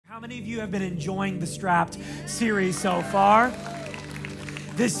many of you have been enjoying the Strapped series so far?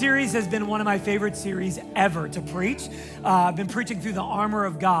 This series has been one of my favorite series ever to preach. I've been preaching through the armor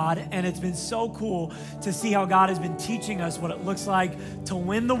of God, and it's been so cool to see how God has been teaching us what it looks like to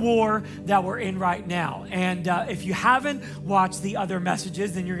win the war that we're in right now. And if you haven't watched the other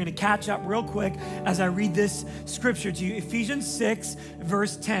messages, then you're going to catch up real quick as I read this scripture to you. Ephesians 6,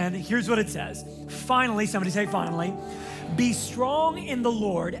 verse 10. Here's what it says. Finally, somebody say finally. Be strong in the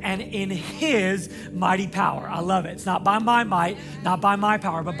Lord and in his mighty power. I love it. It's not by my might, not by my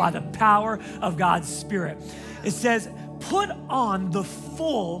power, but by the power of God's Spirit. It says, put on the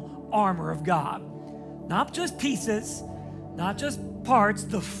full armor of God. Not just pieces, not just parts,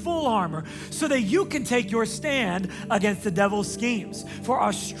 the full armor, so that you can take your stand against the devil's schemes. For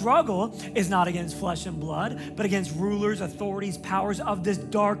our struggle is not against flesh and blood, but against rulers, authorities, powers of this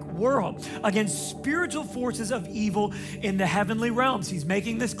dark world, against spiritual forces of evil in the heavenly realms. He's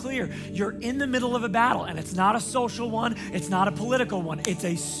making this clear. You're in the middle of a battle, and it's not a social one, it's not a political one, it's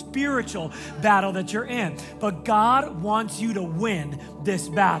a spiritual battle that you're in. But God wants you to win this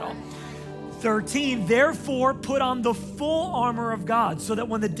battle. 13, therefore put on the full armor of God so that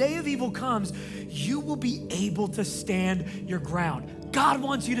when the day of evil comes, you will be able to stand your ground. God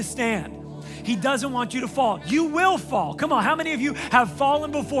wants you to stand. He doesn't want you to fall. You will fall. Come on, how many of you have fallen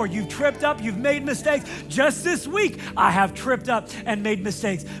before? You've tripped up, you've made mistakes. Just this week, I have tripped up and made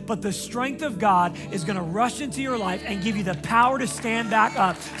mistakes. But the strength of God is gonna rush into your life and give you the power to stand back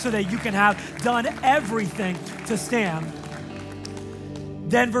up so that you can have done everything to stand.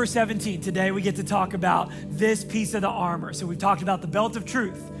 Then verse 17, today we get to talk about this piece of the armor. So we've talked about the belt of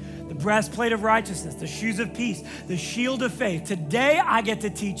truth, the breastplate of righteousness, the shoes of peace, the shield of faith. Today I get to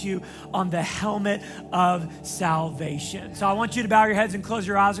teach you on the helmet of salvation. So I want you to bow your heads and close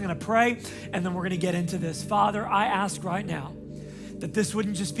your eyes. I'm gonna pray, and then we're gonna get into this. Father, I ask right now that this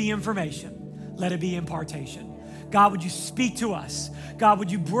wouldn't just be information, let it be impartation. God, would you speak to us? God,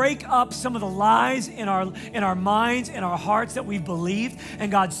 would you break up some of the lies in our minds, in our hearts that we've believed? And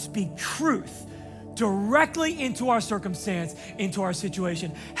God, speak truth directly into our circumstance, into our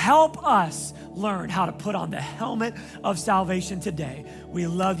situation. Help us learn how to put on the helmet of salvation today. We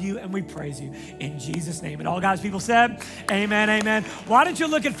love you and we praise you in Jesus' name. And all God's people said, amen, amen. Why don't you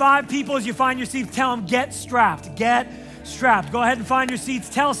look at 5 people as you find your seats, tell them, get strapped, get strapped. Go ahead and find your seats.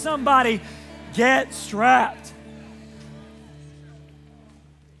 Tell somebody, get strapped.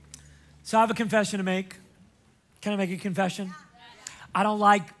 So I have a confession to make. Can I make a confession? I don't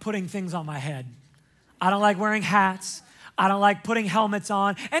like putting things on my head. I don't like wearing hats. I don't like putting helmets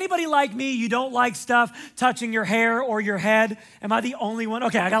on. Anybody like me, you don't like stuff touching your hair or your head? Am I the only one?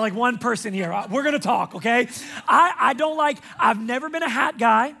 Okay, I got like one person here. We're gonna talk, okay? I've never been a hat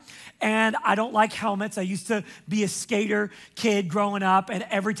guy. And I don't like helmets. I used to be a skater kid growing up, and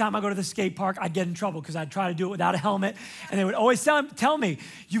every time I go to the skate park, I'd get in trouble because I'd try to do it without a helmet. And they would always tell me,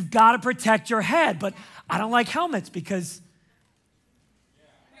 you've got to protect your head. But I don't like helmets because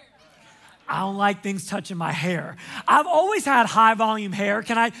I don't like things touching my hair. I've always had high volume hair.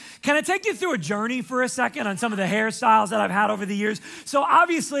 Can I take you through a journey for a second on some of the hairstyles that I've had over the years? So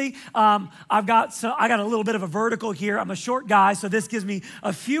obviously, I got a little bit of a vertical here. I'm a short guy, so this gives me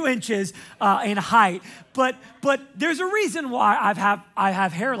a few inches in height. But there's a reason why I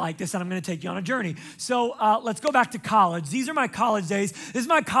have hair like this, and I'm gonna take you on a journey. So let's go back to college. These are my college days. This is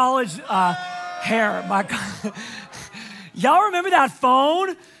my college hair. Y'all remember that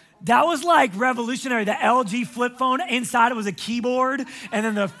phone? That was like revolutionary, the LG flip phone. Inside it was a keyboard, and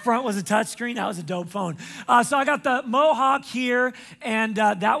then the front was a touchscreen. That was a dope phone. So I got the mohawk here, and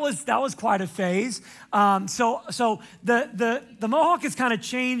that was quite a phase. So the mohawk has kind of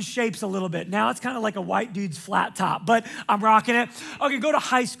changed shapes a little bit. Now it's kind of like a white dude's flat top, but I'm rocking it. Okay, go to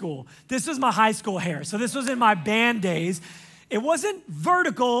high school. This was my high school hair. So this was in my band days. It wasn't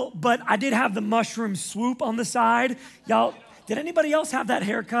vertical, but I did have the mushroom swoop on the side. Y'all, did anybody else have that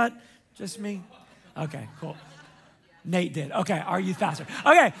haircut? Just me? Okay, cool. Nate did. Okay, our youth pastor.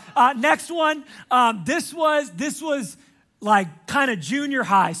 Okay, next one. This was like kind of junior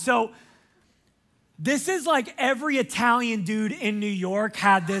high. So this is like every Italian dude in New York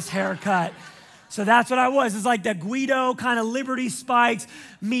had this haircut. So that's what I was. It's like the Guido kind of Liberty Spikes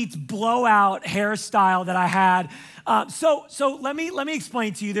meets blowout hairstyle that I had. So let me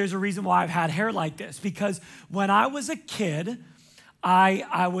explain to you, there's a reason why I've had hair like this. Because when I was a kid,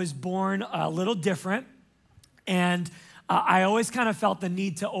 I was born a little different. And I always kind of felt the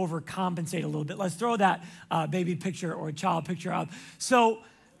need to overcompensate a little bit. Let's throw that baby picture or child picture up. So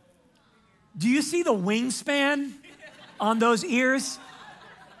do you see the wingspan on those ears?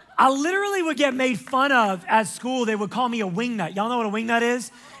 I literally would get made fun of at school. They would call me a wingnut. Y'all know what a wingnut is?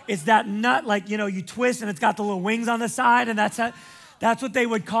 It's that nut, like, you twist and it's got the little wings on the side, and that's what they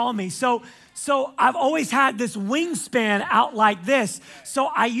would call me. So I've always had this wingspan out like this. So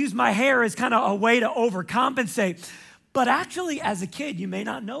I use my hair as kind of a way to overcompensate. But actually, as a kid, you may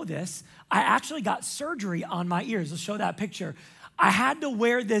not know this, I actually got surgery on my ears. Let's show that picture. I had to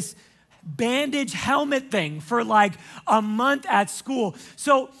wear this bandage helmet thing for like a month at school.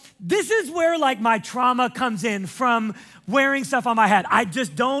 So this is where like my trauma comes in from wearing stuff on my head. I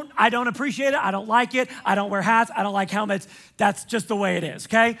don't appreciate it. I don't like it. I don't wear hats. I don't like helmets. That's just the way it is,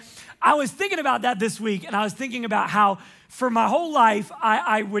 okay? I was thinking about that this week, and I was thinking about how for my whole life,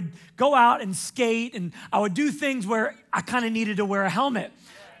 I would go out and skate, and I would do things where I kind of needed to wear a helmet,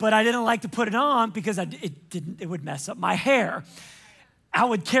 but I didn't like to put it on because it would mess up my hair. I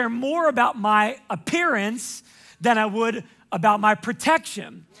would care more about my appearance than I would about my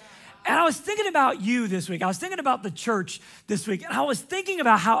protection. And I was thinking about you this week. I was thinking about the church this week. And I was thinking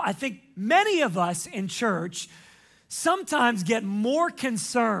about how I think many of us in church sometimes get more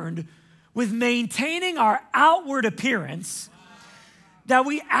concerned with maintaining our outward appearance that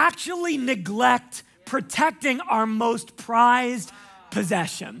we actually neglect protecting our most prized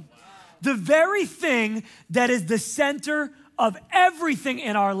possession. The very thing that is the center of everything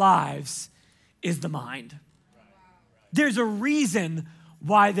in our lives is the mind. There's a reason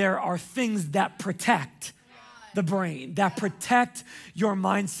why there are things that protect the brain, that protect your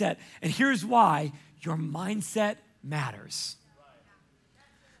mindset. And here's why: your mindset matters.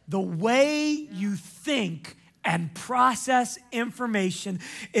 The way you think and process information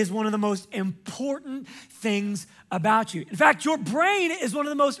is one of the most important things about you. In fact, your brain is one of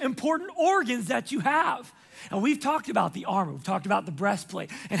the most important organs that you have. And we've talked about the armor. We've talked about the breastplate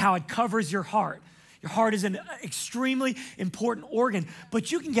and how it covers your heart. Your heart is an extremely important organ,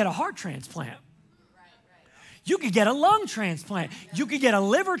 but you can get a heart transplant. You could get a lung transplant. You could get a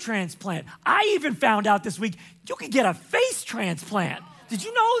liver transplant. I even found out this week you could get a face transplant. Did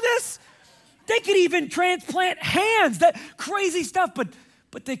you know this? They could even transplant hands, that crazy stuff,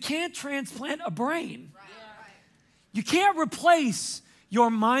 but they can't transplant a brain. You can't replace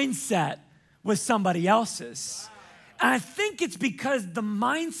your mindset with somebody else's. And I think it's because the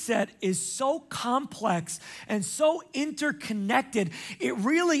mindset is so complex and so interconnected. It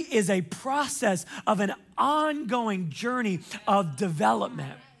really is a process of an ongoing journey of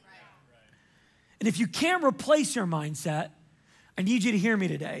development. And if you can't replace your mindset, I need you to hear me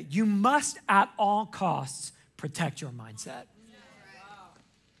today. You must at all costs protect your mindset.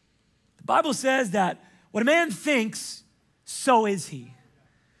 The Bible says that what a man thinks, so is he.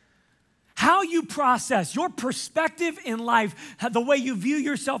 How you process your perspective in life, the way you view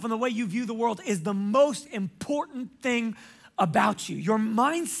yourself and the way you view the world is the most important thing about you. Your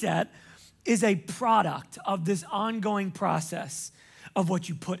mindset is a product of this ongoing process of what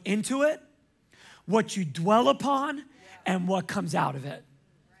you put into it, what you dwell upon, and what comes out of it.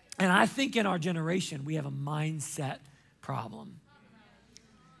 And I think in our generation, we have a mindset problem.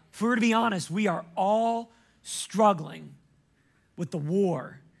 If we were to be honest, we are all struggling with the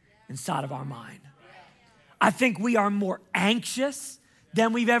war inside of our mind. I think we are more anxious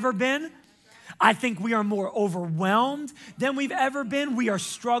than we've ever been. I think we are more overwhelmed than we've ever been. We are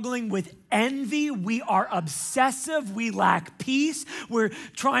struggling with envy. We are obsessive. We lack peace. We're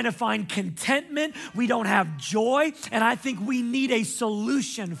trying to find contentment. We don't have joy. And I think we need a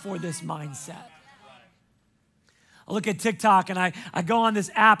solution for this mindset. I look at TikTok and I go on this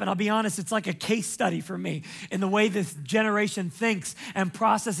app, and I'll be honest, it's like a case study for me in the way this generation thinks and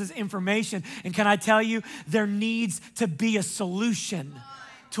processes information. And can I tell you, there needs to be a solution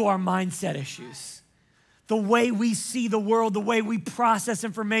to our mindset issues. The way we see the world, the way we process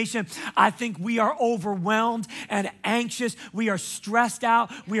information, I think we are overwhelmed and anxious. We are stressed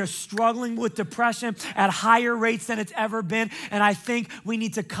out. We are struggling with depression at higher rates than it's ever been. And I think we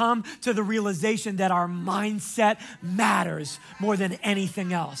need to come to the realization that our mindset matters more than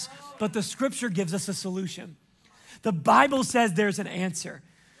anything else. But the scripture gives us a solution. The Bible says there's an answer.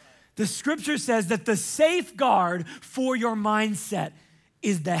 The scripture says that the safeguard for your mindset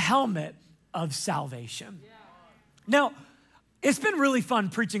is the helmet of salvation. Now, it's been really fun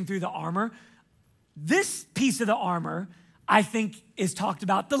preaching through the armor. This piece of the armor, I think, is talked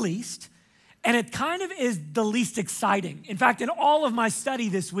about the least, and it kind of is the least exciting. In fact, in all of my study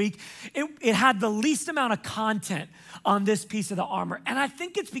this week, it had the least amount of content on this piece of the armor. And I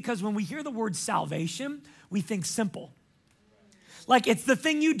think it's because when we hear the word salvation, we think simple. Like it's the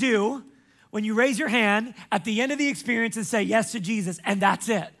thing you do when you raise your hand at the end of the experience and say yes to Jesus, and that's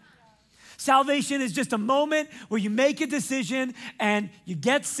it. Salvation is just a moment where you make a decision and you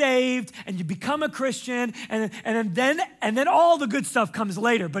get saved and you become a Christian, and then all the good stuff comes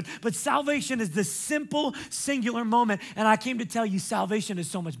later. But salvation is this simple, singular moment. And I came to tell you, salvation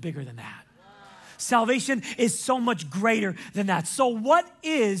is so much bigger than that. Salvation is so much greater than that. So what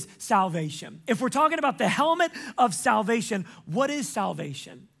is salvation? If we're talking about the helmet of salvation, what is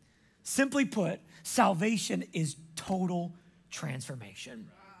salvation? Simply put, salvation is total transformation.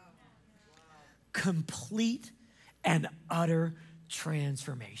 Complete and utter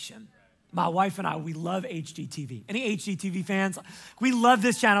transformation. My wife and I, we love HGTV. Any HGTV fans? We love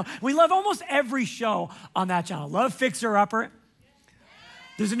this channel. We love almost every show on that channel. Love Fixer Upper.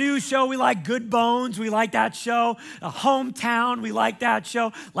 There's a new show we like, Good Bones. We like that show. Hometown, we like that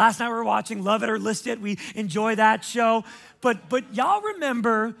show. Last night we were watching Love It or List It. We enjoy that show. But y'all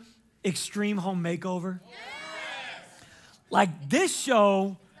remember Extreme Home Makeover? Yes. Like, this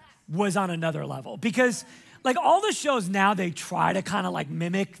show was on another level because like all the shows now, they try to kind of like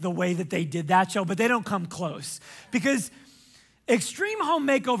mimic the way that they did that show, but they don't come close because Extreme Home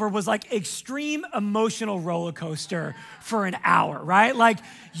Makeover was like extreme emotional roller coaster for an hour, right? Like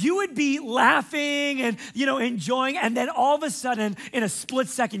you would be laughing and, enjoying, and then all of a sudden in a split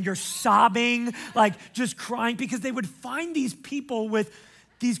second, you're sobbing, like just crying because they would find these people with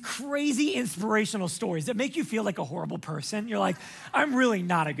these crazy inspirational stories that make you feel like a horrible person. You're like, I'm really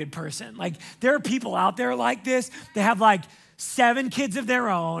not a good person. Like there are people out there like this. They have like 7 kids of their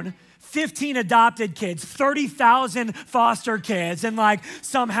own, 15 adopted kids, 30,000 foster kids, and like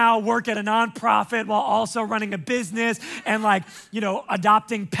somehow work at a nonprofit while also running a business and like,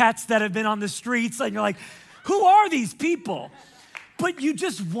 adopting pets that have been on the streets. And you're like, who are these people? But you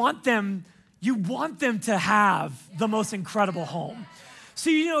just want them, to have the most incredible home. So,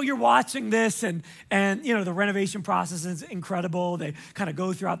 you're watching this and the renovation process is incredible. They kind of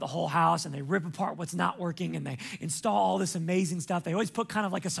go throughout the whole house and they rip apart what's not working and they install all this amazing stuff. They always put kind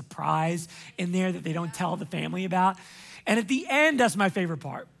of like a surprise in there that they don't tell the family about. And at the end, that's my favorite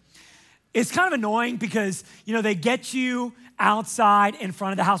part. It's kind of annoying because, they get you outside in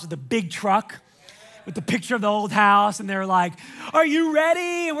front of the house with a big truck with the picture of the old house, and they're like, are you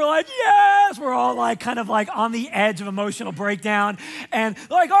ready? And we're like, yes. We're all like kind of like on the edge of emotional breakdown. And they're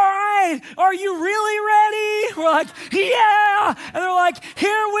like, all right, are you really ready? We're like, yeah. And they're like,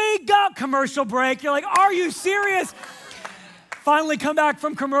 here we go. Commercial break. You're like, are you serious? Finally come back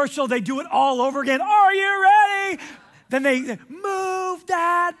from commercial. They do it all over again. Are you ready? Then they move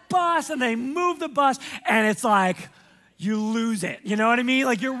that bus, and they move the bus, and it's like, you lose it. You know what I mean?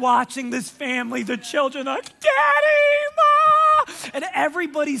 Like you're watching this family, the children are like, Daddy, Ma! And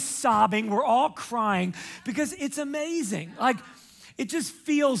everybody's sobbing. We're all crying because it's amazing. Like it just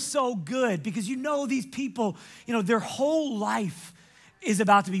feels so good because these people, their whole life is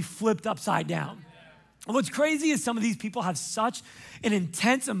about to be flipped upside down. And what's crazy is some of these people have such an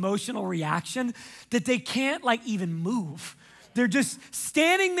intense emotional reaction that they can't like even move. They're just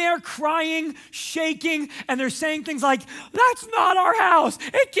standing there crying, shaking, and they're saying things like, that's not our house.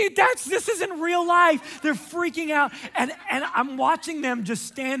 This isn't real life. They're freaking out. And I'm watching them just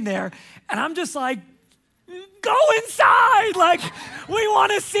stand there, and I'm just like, go inside. Like, we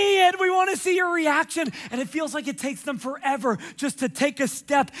want to see it. We want to see your reaction. And it feels like it takes them forever just to take a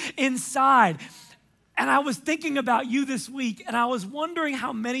step inside. And I was thinking about you this week, and I was wondering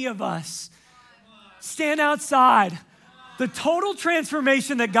how many of us stand outside the total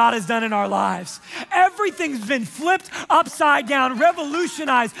transformation that God has done in our lives. Everything's been flipped upside down,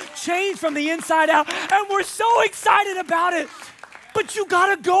 revolutionized, changed from the inside out, and we're so excited about it. But you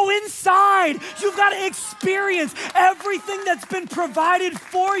gotta go inside. You've gotta experience everything that's been provided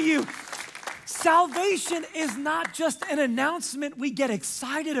for you. Salvation is not just an announcement we get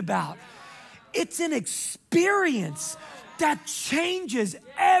excited about. It's an experience that changes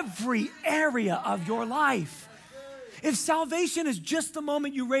every area of your life. If salvation is just the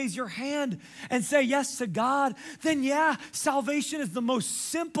moment you raise your hand and say yes to God, then yeah, salvation is the most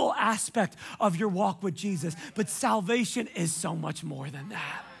simple aspect of your walk with Jesus. But salvation is so much more than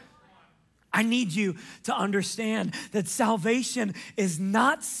that. I need you to understand that salvation is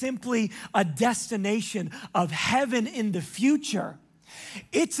not simply a destination of heaven in the future.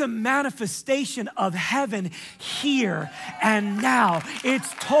 It's a manifestation of heaven here and now.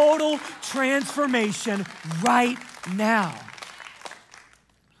 It's total transformation right now.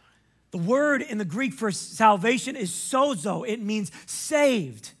 The word in the Greek for salvation is sozo. It means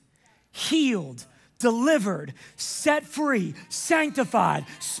saved, healed, delivered, set free, sanctified,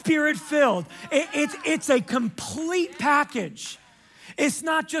 spirit-filled. It's a complete package. It's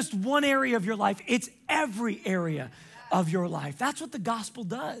not just one area of your life. It's every area of your life. That's what the gospel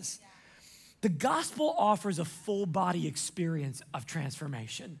does. The gospel offers a full body experience of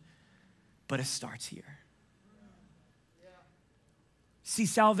transformation, but it starts here. See,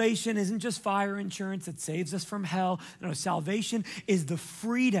 salvation isn't just fire insurance that saves us from hell. No, salvation is the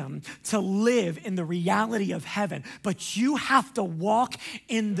freedom to live in the reality of heaven. But you have to walk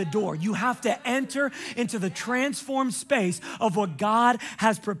in the door. You have to enter into the transformed space of what God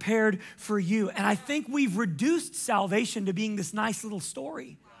has prepared for you. And I think we've reduced salvation to being this nice little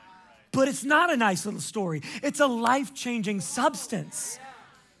story. But it's not a nice little story. It's a life-changing substance.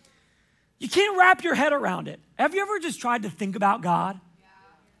 You can't wrap your head around it. Have you ever just tried to think about God?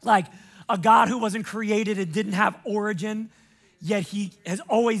 Like a God who wasn't created and didn't have origin, yet he has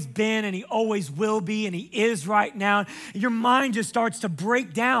always been and he always will be and he is right now. Your mind just starts to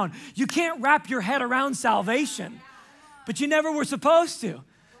break down. You can't wrap your head around salvation, but you never were supposed to.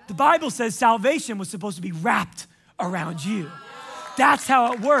 The Bible says salvation was supposed to be wrapped around you. That's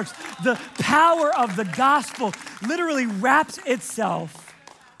how it works. The power of the gospel literally wraps itself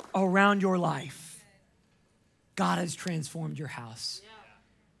around your life. God has transformed your house.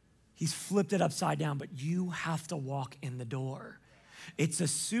 He's flipped it upside down, but you have to walk in the door. It's a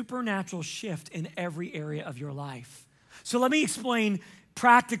supernatural shift in every area of your life. So let me explain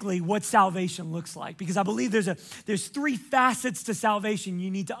practically what salvation looks like, because I believe there's three facets to salvation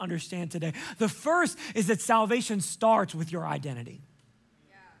you need to understand today. The first is that salvation starts with your identity,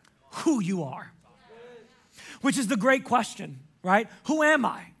 who you are, which is the great question, right? Who am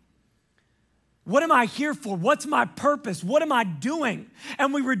I? What am I here for? What's my purpose? What am I doing?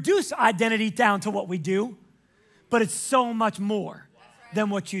 And we reduce identity down to what we do, but it's so much more than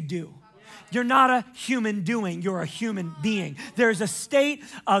what you do. You're not a human doing, you're a human being. There's a state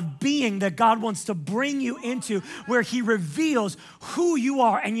of being that God wants to bring you into where he reveals who you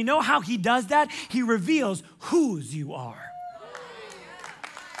are. And you know how he does that? He reveals whose you are.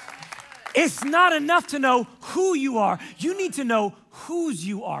 It's not enough to know who you are. You need to know whose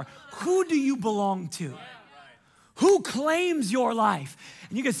you are. Who do you belong to? Who claims your life?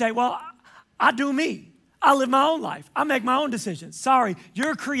 And you can say, well, I do me. I live my own life. I make my own decisions. Sorry,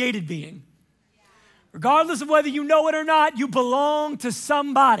 you're a created being. Regardless of whether you know it or not, you belong to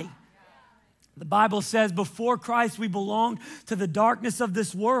somebody. The Bible says before Christ, we belonged to the darkness of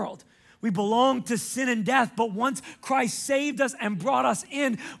this world. We belonged to sin and death, but once Christ saved us and brought us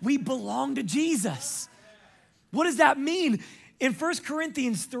in, we belong to Jesus. What does that mean? In 1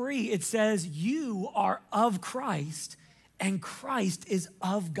 Corinthians 3, it says, you are of Christ and Christ is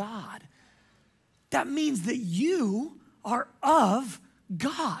of God. That means that you are of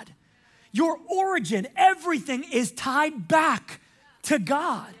God. Your origin, everything is tied back to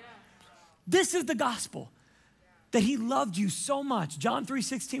God. This is the gospel, that he loved you so much. John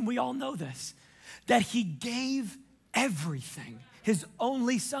 3:16, we all know this, that he gave everything, his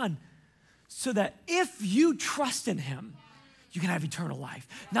only son, so that if you trust in him, you can have eternal life.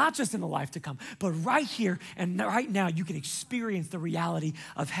 Not just in the life to come, but right here and right now, you can experience the reality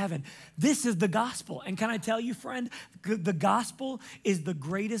of heaven. This is the gospel. And can I tell you, friend, the gospel is the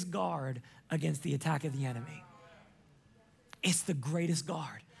greatest guard against the attack of the enemy. It's the greatest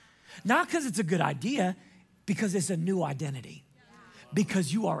guard. Not because it's a good idea, because it's a new identity.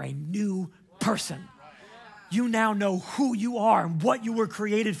 Because you are a new person. You now know who you are and what you were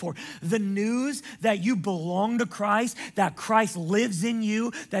created for. The news that you belong to Christ, that Christ lives in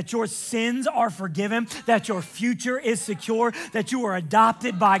you, that your sins are forgiven, that your future is secure, that you are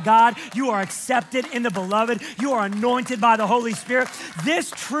adopted by God, you are accepted in the beloved, you are anointed by the Holy Spirit. This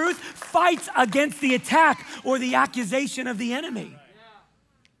truth fights against the attack or the accusation of the enemy.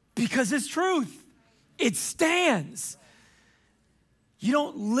 Because it's truth. It stands. You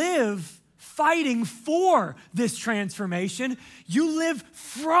don't live fighting for this transformation. You live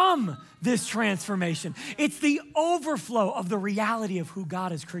from this transformation. It's the overflow of the reality of who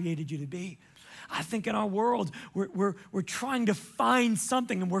God has created you to be. I think in our world, we're trying to find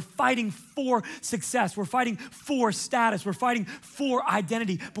something and we're fighting for success. We're fighting for status. We're fighting for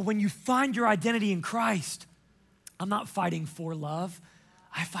identity. But when you find your identity in Christ, I'm not fighting for love.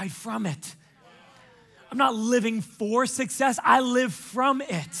 I fight from it. I'm not living for success. I live from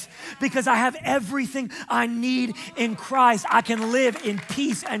it because I have everything I need in Christ. I can live in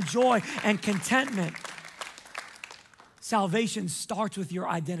peace and joy and contentment. Salvation starts with your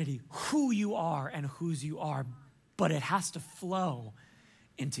identity, who you are and whose you are, but it has to flow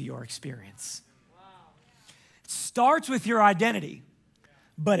into your experience. It starts with your identity,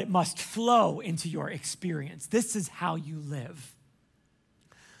 but it must flow into your experience. This is how you live.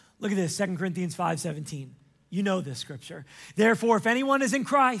 Look at this, 2 Corinthians 5:17. You know this scripture. Therefore, if anyone is in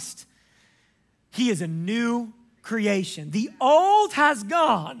Christ, he is a new creation. The old has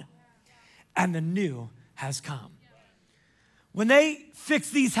gone and the new has come. When they fix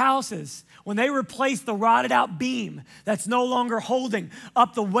these houses, when they replace the rotted out beam that's no longer holding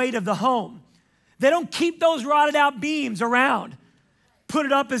up the weight of the home, they don't keep those rotted out beams around. Put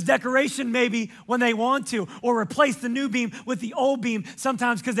it up as decoration maybe when they want to, or replace the new beam with the old beam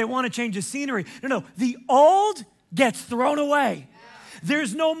sometimes because they want to change the scenery. No, the old gets thrown away.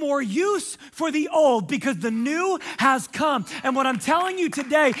 There's no more use for the old because the new has come. And what I'm telling you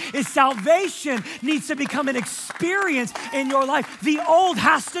today is salvation needs to become an experience in your life. The old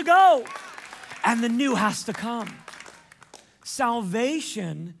has to go and the new has to come.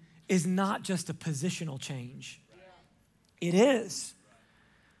 Salvation is not just a positional change. It is,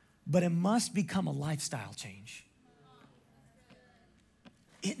 but it must become a lifestyle change.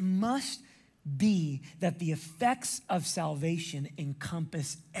 It must be that the effects of salvation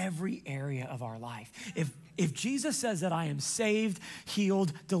encompass every area of our life. If Jesus says that I am saved,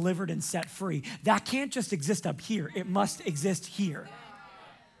 healed, delivered, and set free, that can't just exist up here. It must exist here.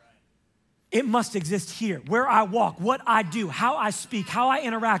 It must exist here, where I walk, what I do, how I speak, how I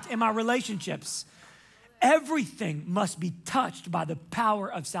interact in my relationships. Everything must be touched by the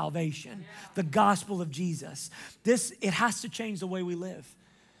power of salvation, the gospel of Jesus. It has to change the way we live.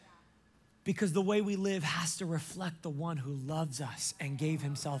 Because the way we live has to reflect the one who loves us and gave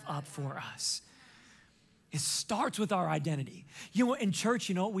himself up for us. It starts with our identity. You know, in church,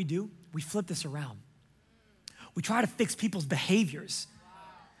 you know what we do? We flip this around. We try to fix people's behaviors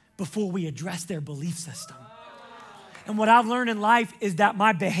before we address their belief system. And what I've learned in life is that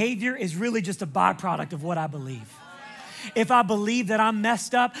my behavior is really just a byproduct of what I believe. If I believe that I'm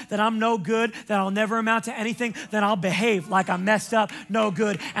messed up, that I'm no good, that I'll never amount to anything, then I'll behave like I'm messed up, no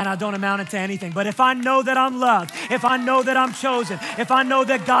good, and I don't amount to anything. But if I know that I'm loved, if I know that I'm chosen, if I know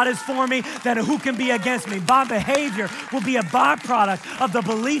that God is for me, then who can be against me? My behavior will be a byproduct of the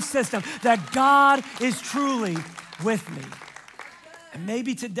belief system that God is truly with me. And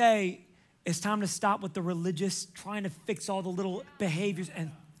maybe today it's time to stop with the religious, trying to fix all the little behaviors, and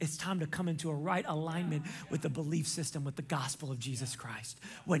it's time to come into a right alignment with the belief system, with the gospel of Jesus Christ.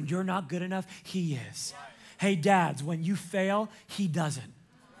 When you're not good enough, he is. Hey, dads, when you fail, he doesn't.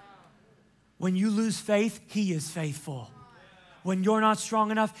 When you lose faith, he is faithful. When you're not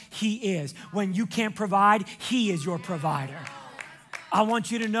strong enough, he is. When you can't provide, he is your provider. I want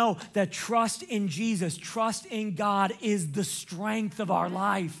you to know that trust in Jesus, trust in God is the strength of our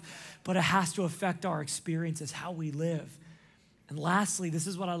life, but it has to affect our experiences, how we live. And lastly, this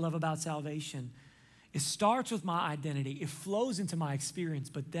is what I love about salvation. It starts with my identity. It flows into my experience,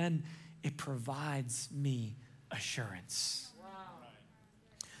 but then it provides me assurance. Wow.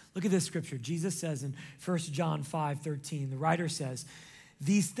 Look at this scripture. Jesus says in 1 John 5:13, the writer says,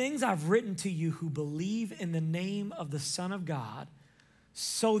 "These things I've written to you who believe in the name of the Son of God,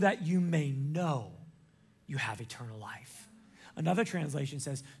 so that you may know you have eternal life." Another translation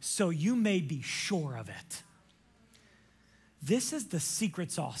says, "So you may be sure of it." This is the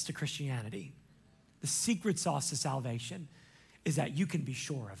secret sauce to Christianity. The secret sauce to salvation is that you can be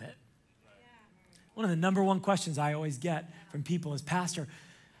sure of it. One of the number one questions I always get from people is, "Pastor,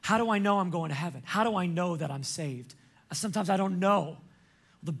 how do I know I'm going to heaven? How do I know that I'm saved?" Sometimes I don't know.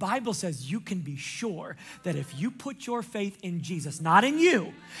 The Bible says you can be sure that if you put your faith in Jesus, not in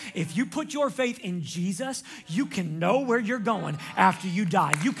you, if you put your faith in Jesus, you can know where you're going after you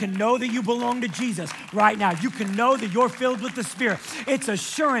die. You can know that you belong to Jesus right now. You can know that you're filled with the Spirit. It's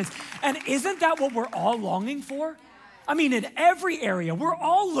assurance. And isn't that what we're all longing for? I mean, in every area, we're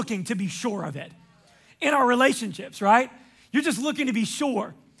all looking to be sure of it. In our relationships, right? You're just looking to be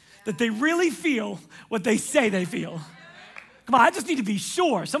sure that they really feel what they say they feel. Come on, I just need to be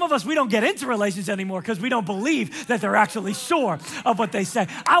sure. Some of us, we don't get into relationships anymore because we don't believe that they're actually sure of what they say.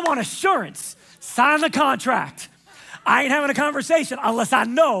 I want assurance. Sign the contract. I ain't having a conversation unless I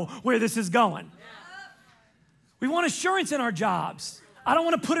know where this is going. We want assurance in our jobs. I don't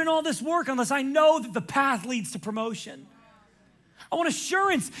want to put in all this work unless I know that the path leads to promotion. I want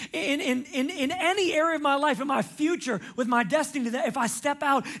assurance in any area of my life, in my future, with my destiny, that if I step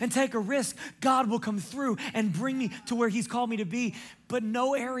out and take a risk, God will come through and bring me to where he's called me to be. But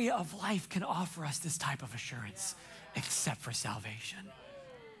no area of life can offer us this type of assurance except for salvation.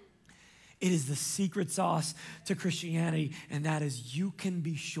 It is the secret sauce to Christianity, and that is you can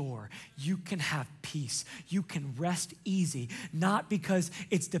be sure, you can have peace, you can rest easy, not because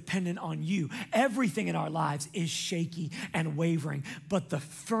it's dependent on you. Everything in our lives is shaky and wavering, but the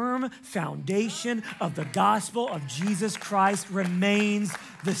firm foundation of the gospel of Jesus Christ remains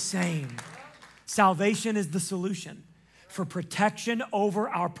the same. Salvation is the solution for protection over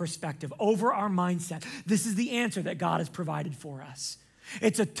our perspective, over our mindset. This is the answer that God has provided for us.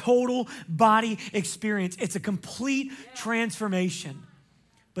 It's a total body experience. It's a complete transformation.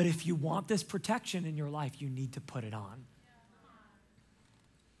 But if you want this protection in your life, you need to put it on.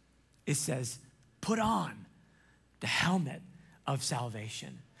 It says, put on the helmet of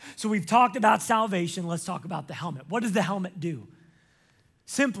salvation. So we've talked about salvation. Let's talk about the helmet. What does the helmet do?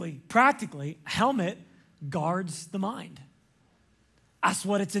 Simply, practically, a helmet guards the mind. That's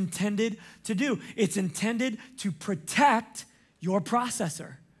what it's intended to do. It's intended to protect your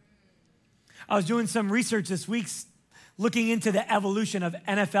processor. I was doing some research this week looking into the evolution of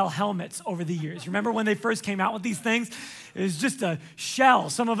NFL helmets over the years. Remember when they first came out with these things? It was just a shell,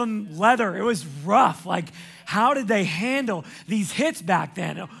 some of them leather. It was rough. Like, how did they handle these hits back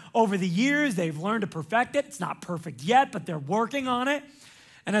then? Over the years, they've learned to perfect it. It's not perfect yet, but they're working on it.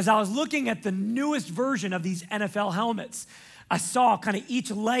 And as I was looking at the newest version of these NFL helmets, I saw kind of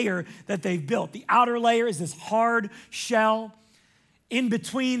each layer that they've built. The outer layer is this hard shell. In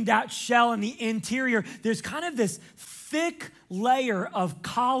between that shell and the interior, there's kind of this thick layer of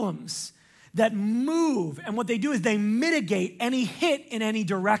columns that move. And what they do is they mitigate any hit in any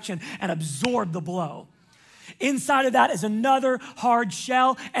direction and absorb the blow. Inside of that is another hard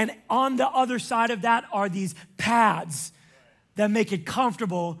shell. And on the other side of that are these pads that make it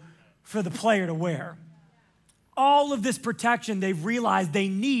comfortable for the player to wear. All of this protection they've realized they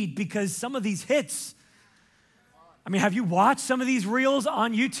need because some of these hits, I mean, have you watched some of these reels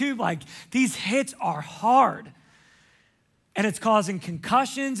on YouTube? Like, these hits are hard. And it's causing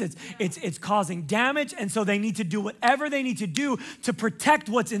concussions, it's causing damage, and so they need to do whatever they need to do to protect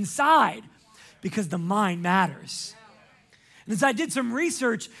what's inside because the mind matters. And as I did some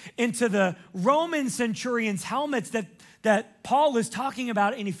research into the Roman centurions' helmets that Paul is talking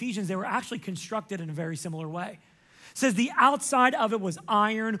about in Ephesians, they were actually constructed in a very similar way. It says the outside of it was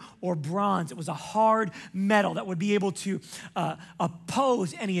iron or bronze. It was a hard metal that would be able to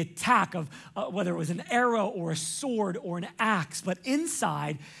oppose any attack of whether it was an arrow or a sword or an axe. But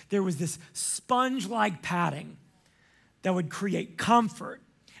inside, there was this sponge-like padding that would create comfort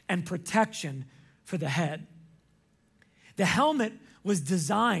and protection for the head. The helmet was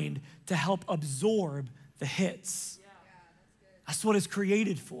designed to help absorb the hits. That's what it's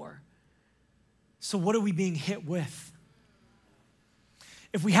created for. So what are we being hit with?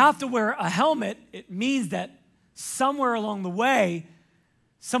 If we have to wear a helmet, it means that somewhere along the way,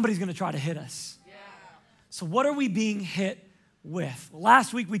 somebody's gonna try to hit us. So what are we being hit with?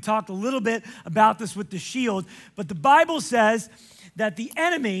 Last week we talked a little bit about this with the shield, but the Bible says that the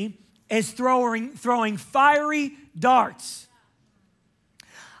enemy is throwing fiery darts.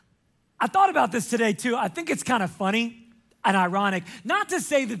 I thought about this today too. I think it's kind of funny and ironic, not to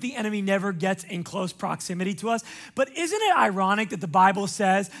say that the enemy never gets in close proximity to us, but isn't it ironic that the Bible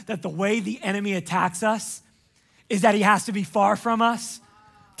says that the way the enemy attacks us is that he has to be far from us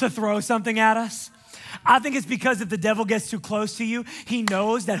to throw something at us? I think it's because if the devil gets too close to you, he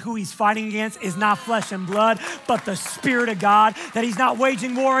knows that who he's fighting against is not flesh and blood, but the Spirit of God, that he's not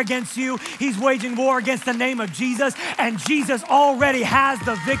waging war against you. He's waging war against the name of Jesus, and Jesus already has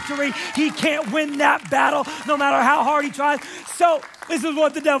the victory. He can't win that battle no matter how hard he tries. So this is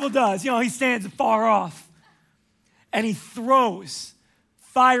what the devil does. You know, he stands far off, and he throws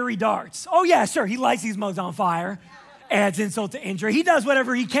fiery darts. Oh yeah, sure, he lights these mugs on fire. Adds insult to injury. He does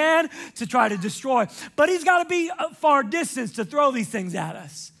whatever he can to try to destroy, but he's got to be a far distance to throw these things at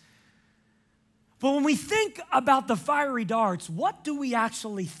us. But when we think about the fiery darts, what do we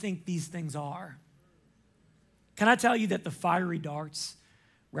actually think these things are? Can I tell you that the fiery darts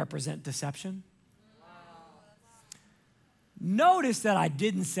represent deception? Notice that I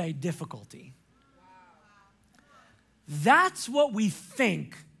didn't say difficulty. That's what we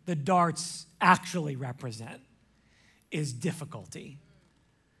think the darts actually represent. Is difficulty.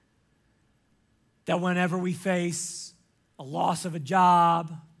 That whenever we face a loss of a job,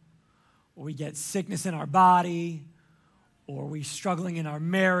 or we get sickness in our body, or we're struggling in our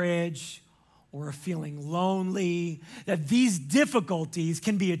marriage, or we're feeling lonely, that these difficulties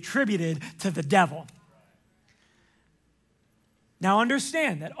can be attributed to the devil. Now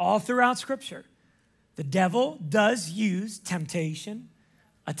understand that all throughout Scripture, the devil does use temptation,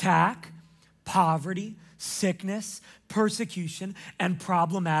 attack, poverty, sickness, persecution, and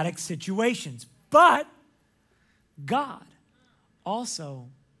problematic situations. But God also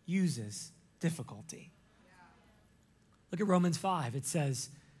uses difficulty. Look at Romans 5. It says,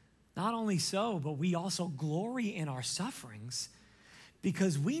 not only so, but we also glory in our sufferings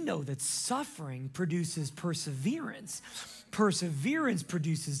because we know that suffering produces perseverance. Perseverance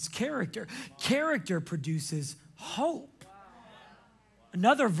produces character. Character produces hope.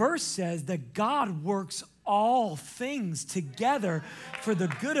 Another verse says that God works all things together for the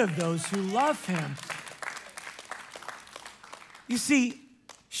good of those who love him. You see,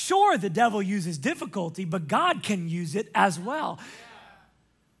 sure, the devil uses difficulty, but God can use it as well.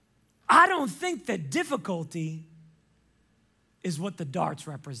 I don't think that difficulty is what the darts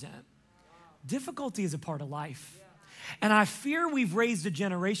represent. Difficulty is a part of life. And I fear we've raised a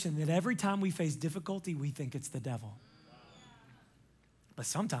generation that every time we face difficulty, we think it's the devil. But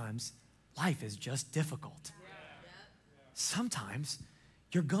sometimes life is just difficult. Sometimes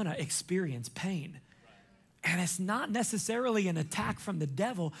you're gonna experience pain. And it's not necessarily an attack from the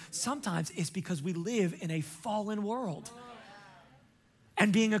devil. Sometimes it's because we live in a fallen world.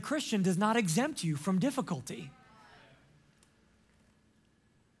 And being a Christian does not exempt you from difficulty.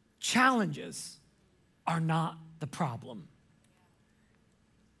 Challenges are not the problem.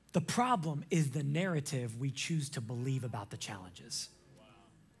 The problem is the narrative we choose to believe about the challenges.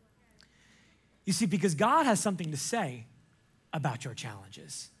 You see, because God has something to say about your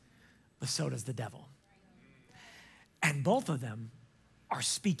challenges, but so does the devil. And both of them are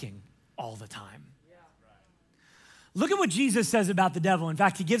speaking all the time. Look at what Jesus says about the devil. In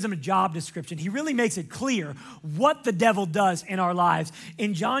fact, he gives him a job description. He really makes it clear what the devil does in our lives.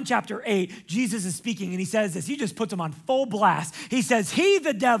 In John chapter 8, Jesus is speaking and he says this. He just puts him on full blast. He says, he,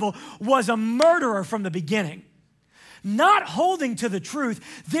 the devil, was a murderer from the beginning, not holding to the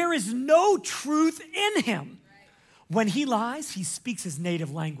truth. There is no truth in him. When he lies, he speaks his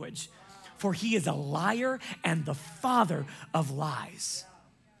native language, for he is a liar and the father of lies.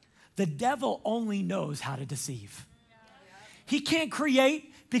 The devil only knows how to deceive. He can't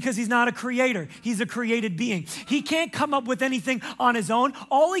create because he's not a creator. He's a created being. He can't come up with anything on his own.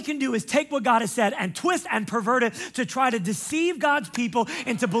 All he can do is take what God has said and twist and pervert it to try to deceive God's people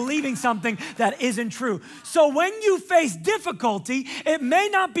into believing something that isn't true. So when you face difficulty, it may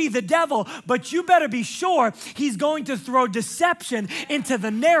not be the devil, but you better be sure he's going to throw deception into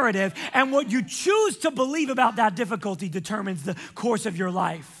the narrative, and what you choose to believe about that difficulty determines the course of your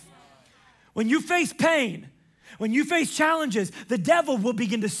life. When you face pain, when you face challenges, the devil will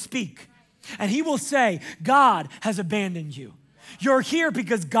begin to speak, and he will say, God has abandoned you. You're here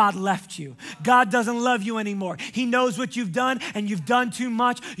because God left you. God doesn't love you anymore. He knows what you've done, and you've done too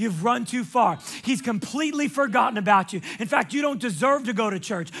much. You've run too far. He's completely forgotten about you. In fact, you don't deserve to go to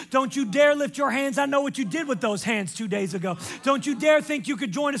church. Don't you dare lift your hands. I know what you did with those hands 2 days ago. Don't you dare think you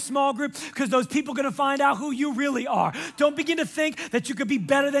could join a small group, because those people are going to find out who you really are. Don't begin to think that you could be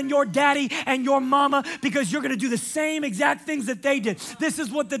better than your daddy and your mama, because you're going to do the same exact things that they did. This is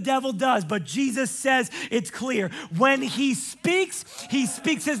what the devil does. But Jesus says it's clear. When he speaks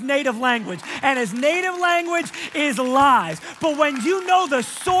his native language, and his native language is lies. But when you know the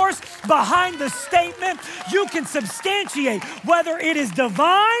source behind the statement, you can substantiate whether it is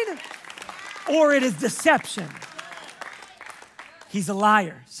divine or it is deception. He's a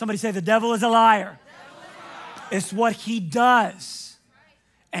liar. Somebody say the devil is a liar. It's what he does.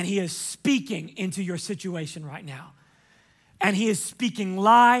 And he is speaking into your situation right now. And he is speaking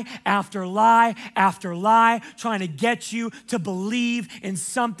lie after lie after lie, trying to get you to believe in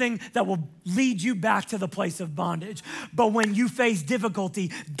something that will lead you back to the place of bondage. But when you face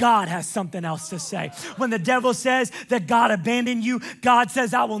difficulty, God has something else to say. When the devil says that God abandoned you, God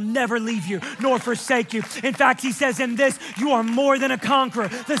says, I will never leave you nor forsake you. In fact, he says in this, you are more than a conqueror.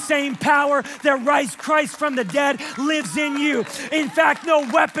 The same power that raised Christ from the dead lives in you. In fact, no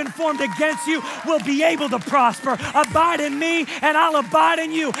weapon formed against you will be able to prosper. Abide in me, and I'll abide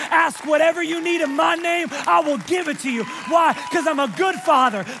in you. Ask whatever you need in my name, I will give it to you. Why? Because I'm a good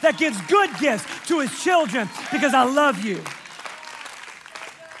father that gives good gifts to his children, because I love you.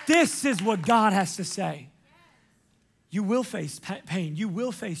 This is what God has to say. You will face pain. You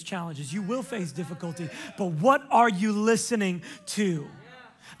will face challenges. You will face difficulty. But what are you listening to?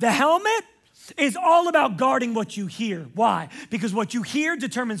 The helmet is all about guarding what you hear. Why? Because what you hear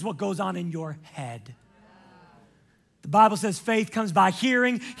determines what goes on in your head. The Bible says faith comes by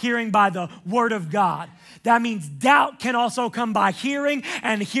hearing, hearing by the word of God. That means doubt can also come by hearing,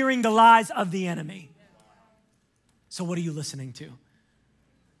 and hearing the lies of the enemy. So what are you listening to?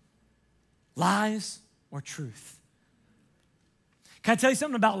 Lies or truth? Can I tell you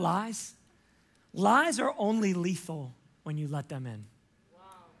something about lies? Lies are only lethal when you let them in.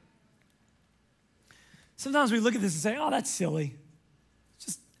 Sometimes we look at this and say, oh, that's silly.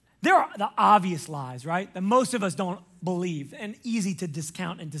 There are the obvious lies, right, that most of us don't believe and easy to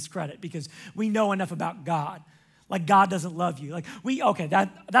discount and discredit because we know enough about God. Like God doesn't love you. Like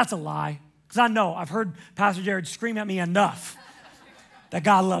that's a lie. Because I know, I've heard Pastor Jared scream at me enough that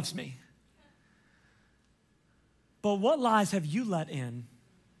God loves me. But what lies have you let in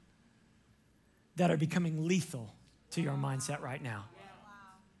that are becoming lethal to your mindset right now.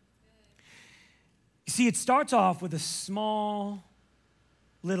 You see, it starts off with a small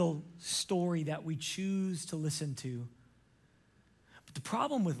little story that we choose to listen to. But the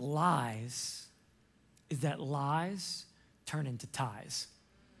problem with lies is that lies turn into ties.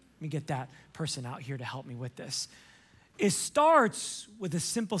 Let me get that person out here to help me with this. It starts with a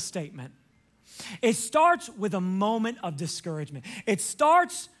simple statement. It starts with a moment of discouragement. It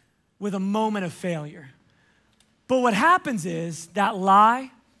starts with a moment of failure. But what happens is that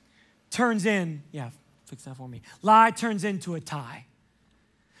lie turns fix that for me. Lie turns into a tie.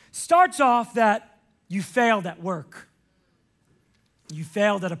 Starts off that you failed at work. You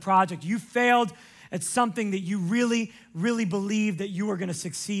failed at a project. You failed at something that you really, really believed that you were going to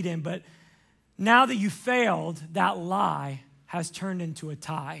succeed in. But now that you failed, that lie has turned into a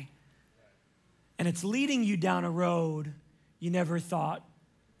tie. And it's leading you down a road you never thought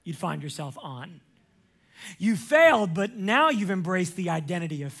you'd find yourself on. You failed, but now you've embraced the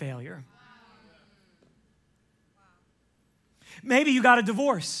identity of failure. Maybe you got a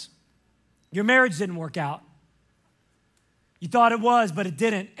divorce. Your marriage didn't work out. You thought it was, but it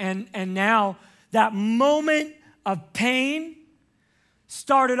didn't. And now that moment of pain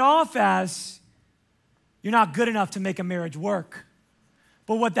started off as you're not good enough to make a marriage work.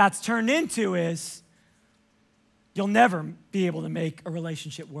 But what that's turned into is you'll never be able to make a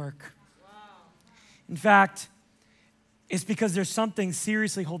relationship work. In fact, it's because there's something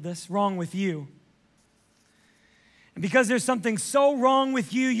seriously, wrong with you. And because there's something so wrong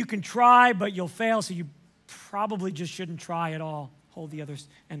with you, you can try, but you'll fail, so you probably just shouldn't try at all. Hold the other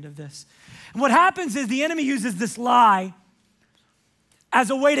end of this. And what happens is the enemy uses this lie as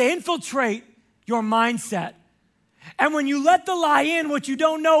a way to infiltrate your mindset. And when you let the lie in, what you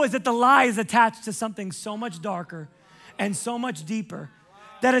don't know is that the lie is attached to something so much darker and so much deeper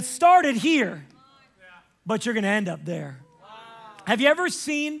that it started here, but you're going to end up there. Have you ever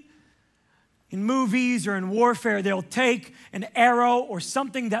seen in movies or in warfare, they'll take an arrow or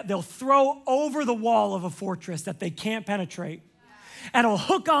something that they'll throw over the wall of a fortress that they can't penetrate, and it'll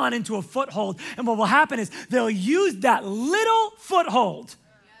hook on into a foothold. And what will happen is they'll use that little foothold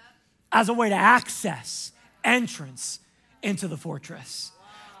as a way to access entrance into the fortress.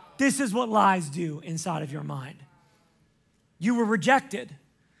 This is what lies do inside of your mind. You were rejected.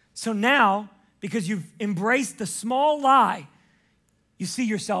 So now, because you've embraced the small lie, you see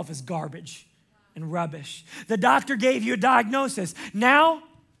yourself as garbage and rubbish. The doctor gave you a diagnosis. Now,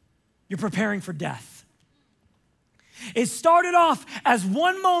 you're preparing for death. It started off as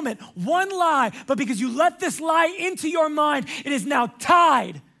one moment, one lie, but because you let this lie into your mind, it is now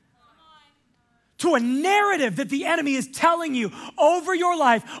tied to a narrative that the enemy is telling you over your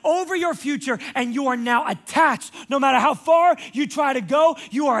life, over your future, and you are now attached. No matter how far you try to go,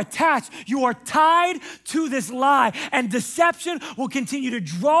 you are attached. You are tied to this lie, and deception will continue to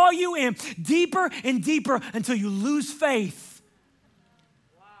draw you in deeper and deeper until you lose faith.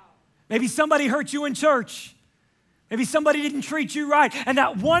 Maybe somebody hurt you in church. Maybe somebody didn't treat you right. And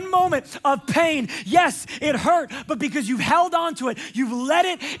that one moment of pain, yes, it hurt, but because you've held on to it, you've let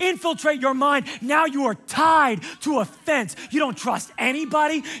it infiltrate your mind, now you are tied to a fence. You don't trust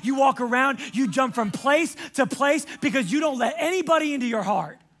anybody. You walk around, you jump from place to place because you don't let anybody into your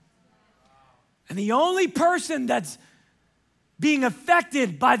heart. And the only person that's being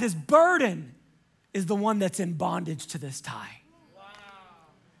affected by this burden is the one that's in bondage to this tie.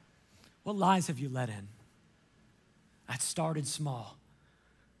 What lies have you let in? That started small,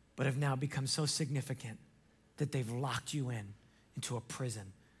 but have now become so significant that they've locked you into a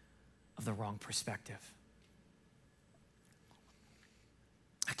prison of the wrong perspective.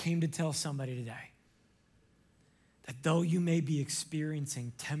 I came to tell somebody today that though you may be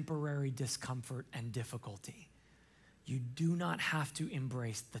experiencing temporary discomfort and difficulty, you do not have to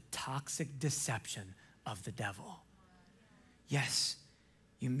embrace the toxic deception of the devil. Yes,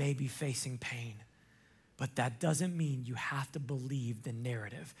 you may be facing pain, but that doesn't mean you have to believe the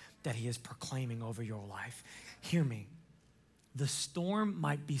narrative that he is proclaiming over your life. Hear me. The storm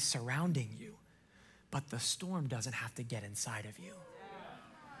might be surrounding you, but the storm doesn't have to get inside of you.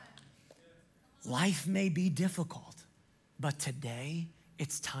 Life may be difficult, but today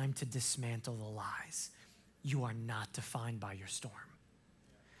it's time to dismantle the lies. You are not defined by your storm.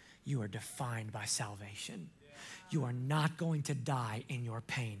 You are defined by salvation. You are not going to die in your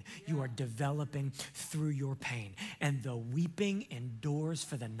pain. You are developing through your pain. And though weeping endures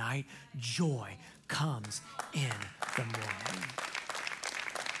for the night, joy comes in the morning.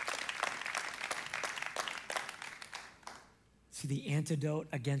 See, the antidote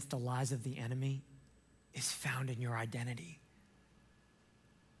against the lies of the enemy is found in your identity.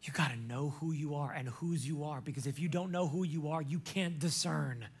 You got to know who you are and whose you are, because if you don't know who you are, you can't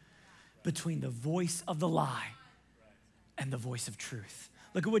discern between the voice of the lie and the voice of truth.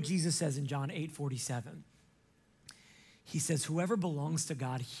 Look at what Jesus says in John 8:47. He says, whoever belongs to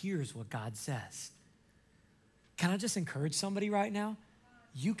God hears what God says. Can I just encourage somebody right now?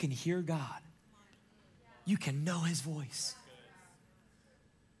 You can hear God. You can know his voice.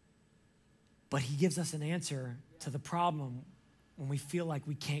 But he gives us an answer to the problem when we feel like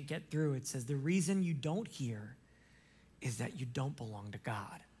we can't get through. It says the reason you don't hear is that you don't belong to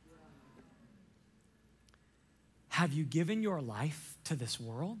God. Have you given your life to this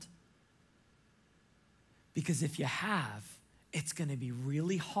world? Because if you have, it's going to be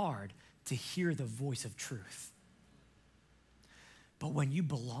really hard to hear the voice of truth. But when you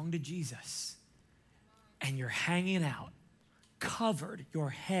belong to Jesus and you're hanging out, covered,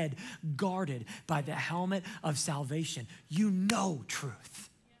 your head guarded by the helmet of salvation, you know truth.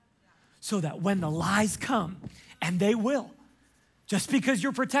 So that when the lies come, and they will, just because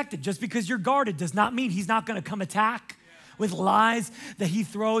you're protected, just because you're guarded, does not mean he's not gonna come attack with lies that he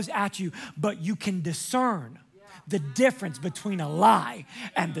throws at you, but you can discern the difference between a lie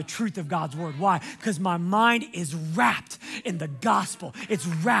and the truth of God's word. Why? Because my mind is wrapped in the gospel. It's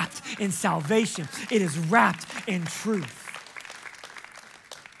wrapped in salvation. It is wrapped in truth.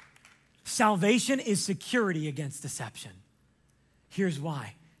 Salvation is security against deception. Here's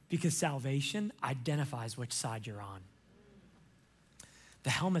why. Because salvation identifies which side you're on. The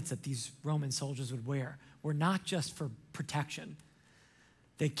helmets that these Roman soldiers would wear were not just for protection.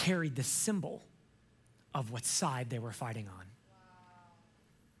 They carried the symbol of what side they were fighting on.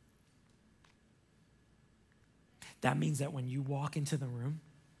 That means that when you walk into the room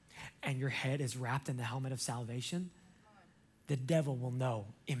and your head is wrapped in the helmet of salvation, the devil will know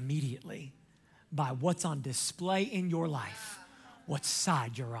immediately by what's on display in your life, what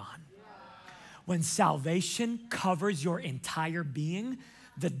side you're on. When salvation covers your entire being,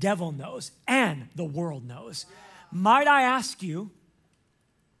 the devil knows and the world knows. Might I ask you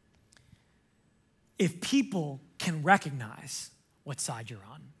if people can recognize what side you're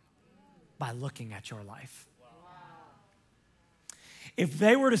on by looking at your life? If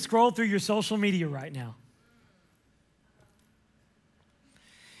they were to scroll through your social media right now,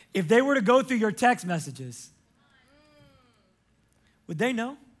 if they were to go through your text messages, would they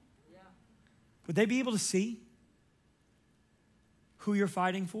know? Would they be able to see who you're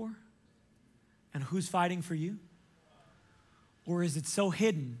fighting for and who's fighting for you? Or is it so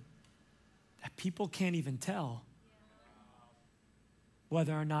hidden that people can't even tell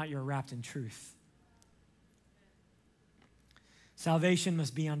whether or not you're wrapped in truth? Salvation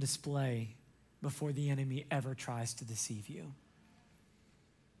must be on display before the enemy ever tries to deceive you.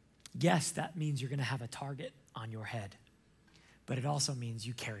 Yes, that means you're going to have a target on your head, but it also means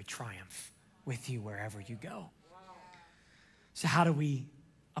you carry triumph with you wherever you go. So how do we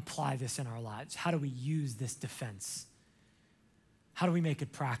apply this in our lives? How do we use this defense? How do we make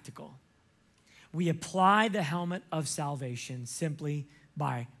it practical? We apply the helmet of salvation simply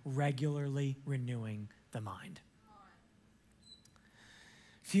by regularly renewing the mind.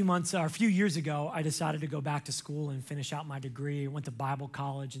 A few years ago, I decided to go back to school and finish out my degree. I went to Bible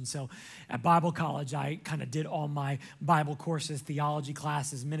college, and so at Bible college, I kind of did all my Bible courses, theology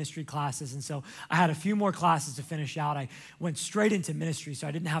classes, ministry classes, and so I had a few more classes to finish out. I went straight into ministry, so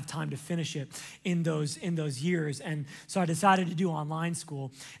I didn't have time to finish it in those years, and so I decided to do online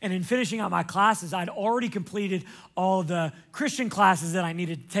school. And in finishing out my classes, I'd already completed all the Christian classes that I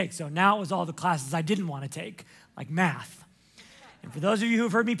needed to take, so now it was all the classes I didn't want to take, like math. And for those of you who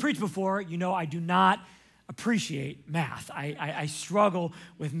have heard me preach before, you know I do not appreciate math. I struggle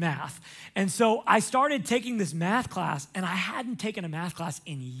with math. And so I started taking this math class, and I hadn't taken a math class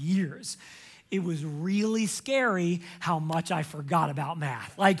in years. It was really scary how much I forgot about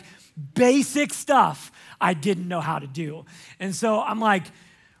math. Like basic stuff I didn't know how to do. And so I'm like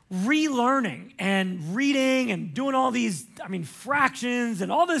relearning and reading and doing all these, fractions and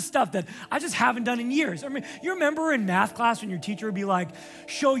all this stuff that I just haven't done in years. You remember in math class when your teacher would be like,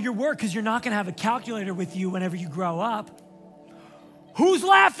 show your work because you're not going to have a calculator with you whenever you grow up. Who's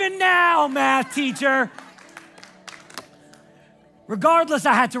laughing now, math teacher? Regardless,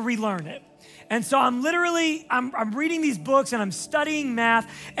 I had to relearn it. And so I'm reading these books and I'm studying math,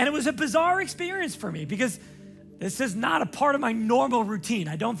 and it was a bizarre experience for me because this is not a part of my normal routine.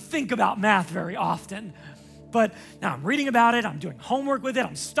 I don't think about math very often. But now I'm reading about it, I'm doing homework with it,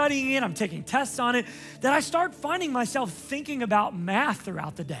 I'm studying it, I'm taking tests on it, that I start finding myself thinking about math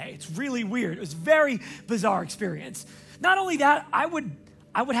throughout the day. It's really weird. It was a very bizarre experience. Not only that, I would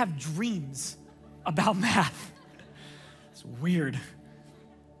have dreams about math. It's weird.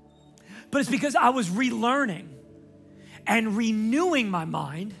 but it's because I was relearning and renewing my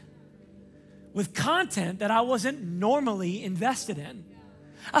mind with content that I wasn't normally invested in.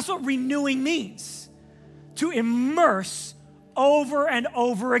 That's what renewing means, to immerse over and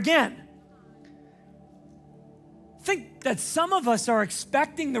over again. I think that some of us are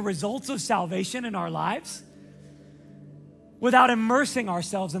expecting the results of salvation in our lives without immersing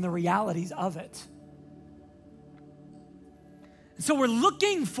ourselves in the realities of it. So we're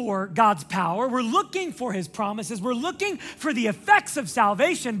looking for God's power, we're looking for his promises, we're looking for the effects of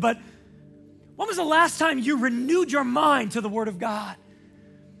salvation, but when was the last time you renewed your mind to the Word of God?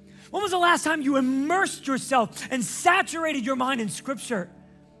 When was the last time you immersed yourself and saturated your mind in Scripture?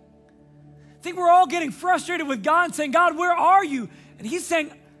 I think we're all getting frustrated with God and saying, God, where are you? And he's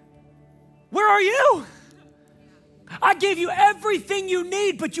saying, where are you? I gave you everything you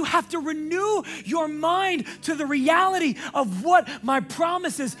need, but you have to renew your mind to the reality of what my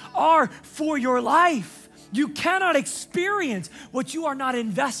promises are for your life. You cannot experience what you are not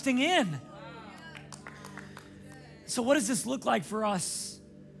investing in. So what does this look like for us?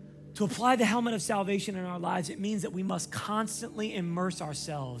 To apply the helmet of salvation in our lives, it means that we must constantly immerse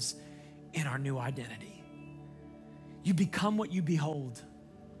ourselves in our new identity. You become what you behold.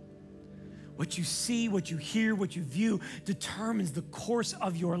 What you see, what you hear, what you view determines the course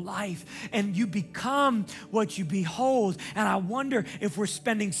of your life. And you become what you behold. And I wonder if we're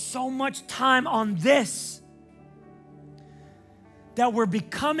spending so much time on this that we're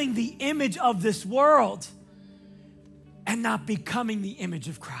becoming the image of this world and not becoming the image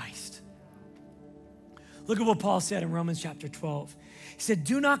of Christ. Look at what Paul said in Romans chapter 12. He said,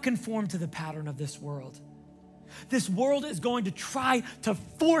 do not conform to the pattern of this world. This world is going to try to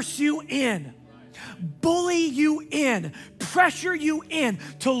force you in, bully you in, pressure you in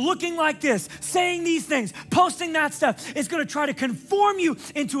to looking like this, saying these things, posting that stuff. It's going to try to conform you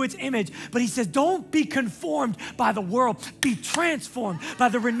into its image. But he says, don't be conformed by the world. Be transformed by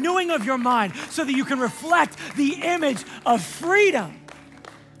the renewing of your mind so that you can reflect the image of freedom,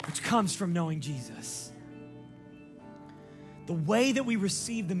 which comes from knowing Jesus. The way that we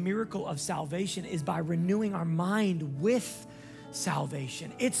receive the miracle of salvation is by renewing our mind with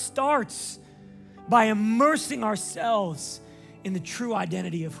salvation. It starts by immersing ourselves in the true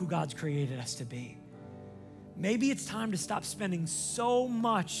identity of who God's created us to be. Maybe it's time to stop spending so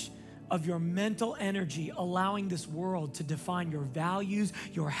much of your mental energy allowing this world to define your values,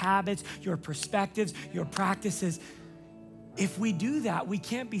 your habits, your perspectives, your practices. If we do that, we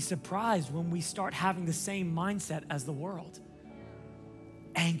can't be surprised when we start having the same mindset as the world.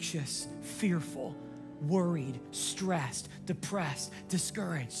 Anxious, fearful, worried, stressed, depressed,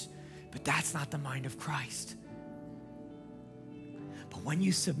 discouraged. But that's not the mind of Christ. But when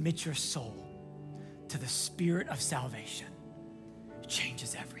you submit your soul to the Spirit of salvation, it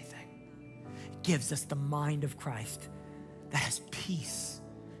changes everything. It gives us the mind of Christ that has peace,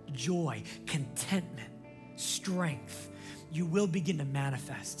 joy, contentment, strength. You will begin to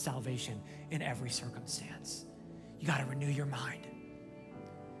manifest salvation in every circumstance. You got to renew your mind.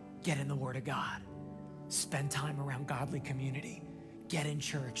 Get in the Word of God. Spend time around godly community. Get in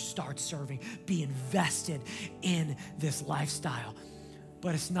church. Start serving. Be invested in this lifestyle.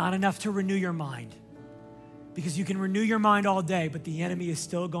 But it's not enough to renew your mind, because you can renew your mind all day, but the enemy is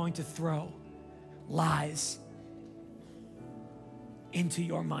still going to throw lies into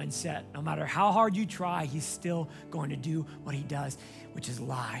your mindset. No matter how hard you try, he's still going to do what he does, which is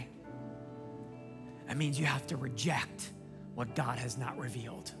lie. That means you have to reject what God has not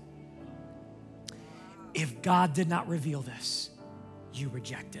revealed. If God did not reveal this, you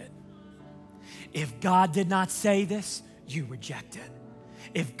reject it. If God did not say this, you reject it.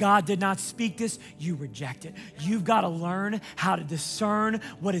 If God did not speak this, you reject it. You've got to learn how to discern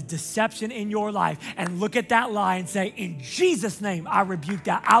what is deception in your life and look at that lie and say, in Jesus' name, I rebuke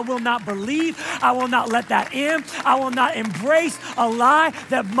that. I will not believe. I will not let that in. I will not embrace a lie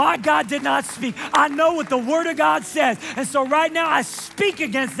that my God did not speak. I know what the Word of God says. And so right now, I speak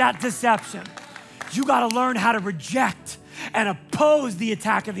against that deception. You got to learn how to reject and oppose the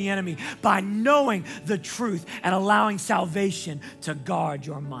attack of the enemy by knowing the truth and allowing salvation to guard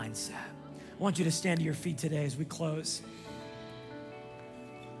your mindset. I want you to stand to your feet today as we close.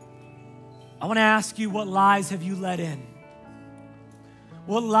 I want to ask you, what lies have you let in?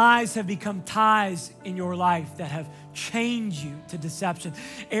 What lies have become ties in your life that have chained you to deception?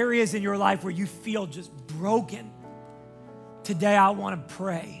 Areas in your life where you feel just broken. Today, I want to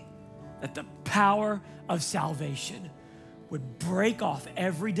pray that the power of salvation would break off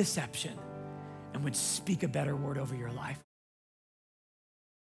every deception and would speak a better word over your life.